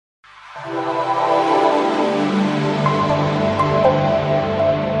Hey,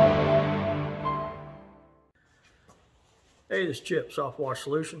 this is Chip, Soft Wash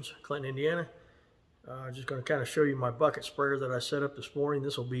Solutions, Clinton, Indiana. Just going to kind of show you my bucket sprayer that I set up this morning.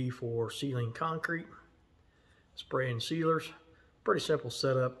 This will be for sealing concrete, spraying sealers. Pretty simple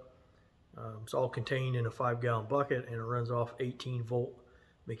setup. It's all contained in a 5-gallon bucket, and it runs off 18-volt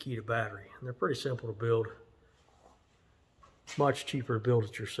Makita battery. And they're pretty simple to build. Much cheaper to build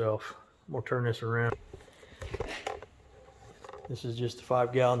it yourself. I'm going to turn this around. This is just a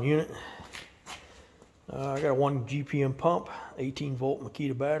 5-gallon unit. I got a 1 GPM pump, 18-volt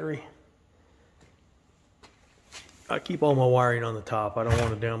Makita battery. I keep all my wiring on the top. I don't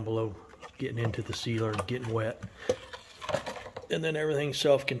want it down below getting into the sealer and getting wet. And then everything's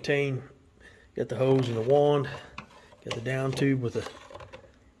self-contained. Got the hose and the wand. Got the down tube with a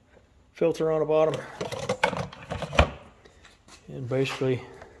filter on the bottom. And basically,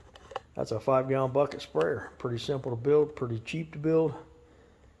 that's a 5-gallon bucket sprayer. Pretty simple to build, pretty cheap to build.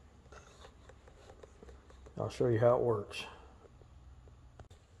 I'll show you how it works.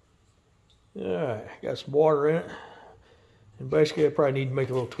 Alright, got some water in it. And basically I probably need to make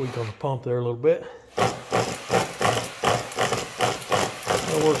a little tweak on the pump there a little bit.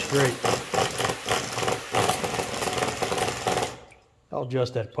 That works great. I'll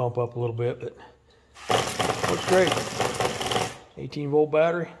adjust that pump up a little bit, but works great. 18-volt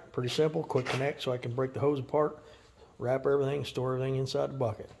battery, pretty simple, quick connect so I can break the hose apart, wrap everything, store everything inside the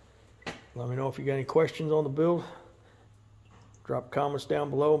bucket. Let me know if you got any questions on the build. Drop comments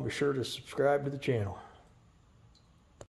down below and be sure to subscribe to the channel.